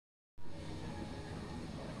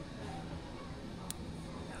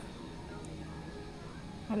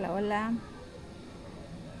Hola, hola.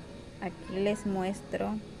 Aquí les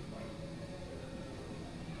muestro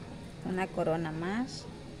una corona más.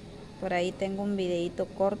 Por ahí tengo un videito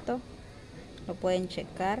corto, lo pueden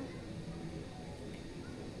checar.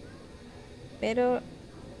 Pero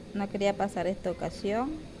no quería pasar esta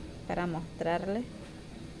ocasión para mostrarles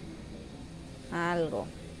algo.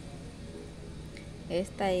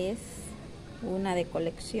 Esta es una de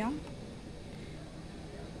colección.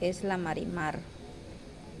 Es la Marimar.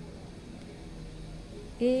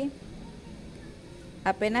 Y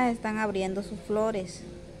apenas están abriendo sus flores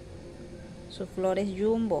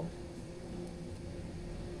jumbo,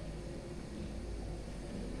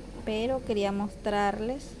 pero quería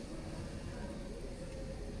mostrarles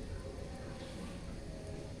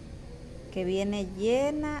que viene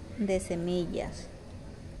llena de semillas.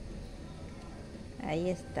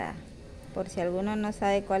 Ahí está, por si alguno no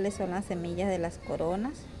sabe cuáles son las semillas de las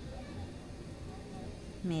coronas.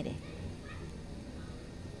 Mire,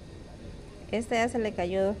 esta ya se le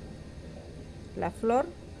cayó la flor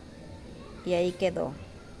y ahí quedó.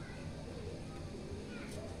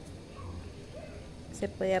 Se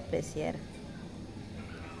puede apreciar.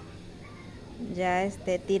 Ya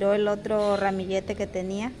tiró el otro ramillete que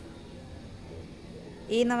tenía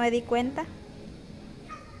y no me di cuenta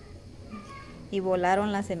y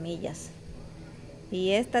volaron las semillas.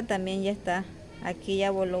 Y esta también ya está. Aquí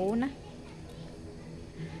ya voló una.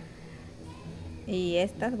 Y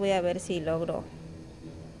estas voy a ver si logro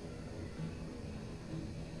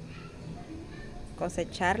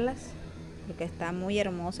cosecharlas, porque está muy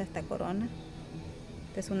hermosa esta corona.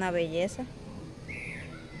 Esta es una belleza.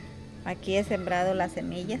 Aquí he sembrado las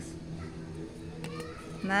semillas.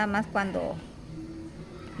 Nada más cuando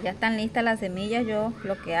ya están listas las semillas, yo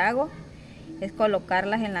lo que hago es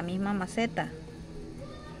colocarlas en la misma maceta.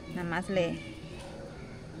 Nada más le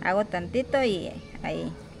hago tantito y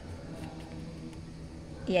ahí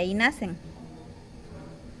nacen.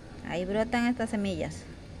 Ahí brotan estas semillas.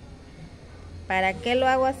 ¿Para qué lo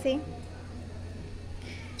hago así?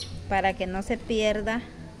 Para que no se pierda,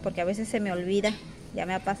 porque a veces se me olvida. Ya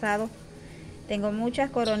me ha pasado. Tengo muchas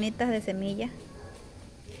coronitas de semillas,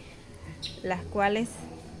 las cuales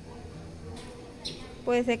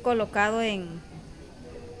pues he colocado en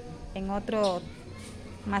otro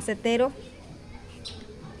macetero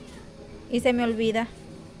y se me olvida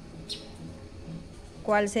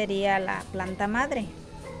cuál sería la planta madre.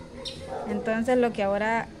 Entonces lo que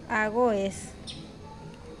ahora hago es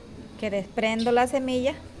que desprendo la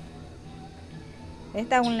semilla.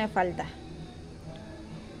 Esta aún le falta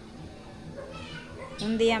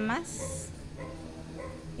un día más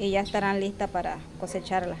y ya estarán listas para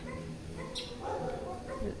cosecharlas.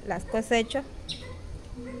 Las cosecho,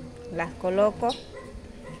 las coloco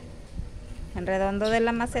en redondo de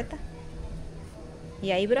la maceta y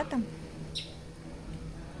ahí brotan.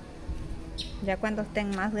 Ya cuando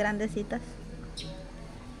estén más grandecitas,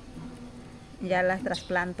 ya las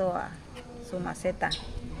trasplanto a su maceta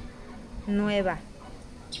nueva.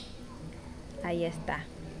 Ahí está.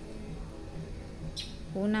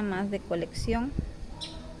 Una más de colección.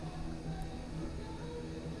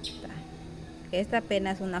 Esta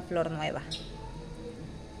apenas es una flor nueva.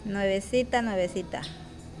 Nuevecita, nuevecita.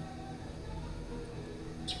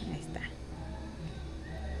 Ahí está.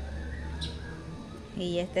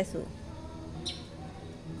 Y esta es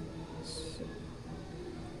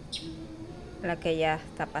la que ya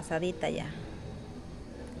está pasadita ya.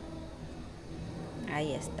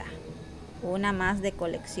 Ahí está. Una más de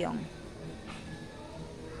colección.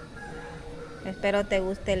 Espero te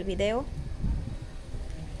guste el video.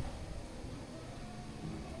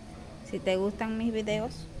 Si te gustan mis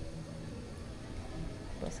videos,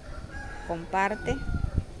 pues comparte,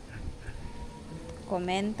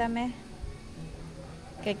 coméntame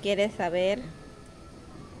qué quieres saber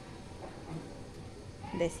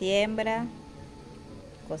de siembra,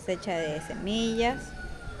 cosecha de semillas,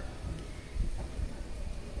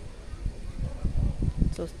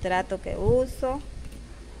 sustrato que uso,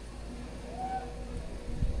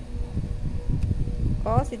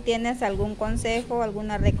 o si tienes algún consejo,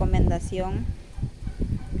 alguna recomendación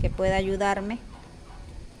que pueda ayudarme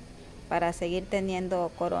para seguir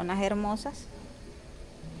teniendo coronas hermosas,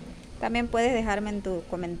 también puedes dejarme en tu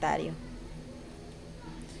comentario.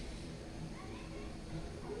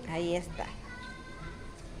 Ahí está.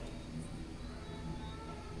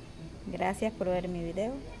 Gracias por ver mi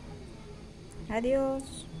video.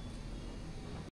 Adiós.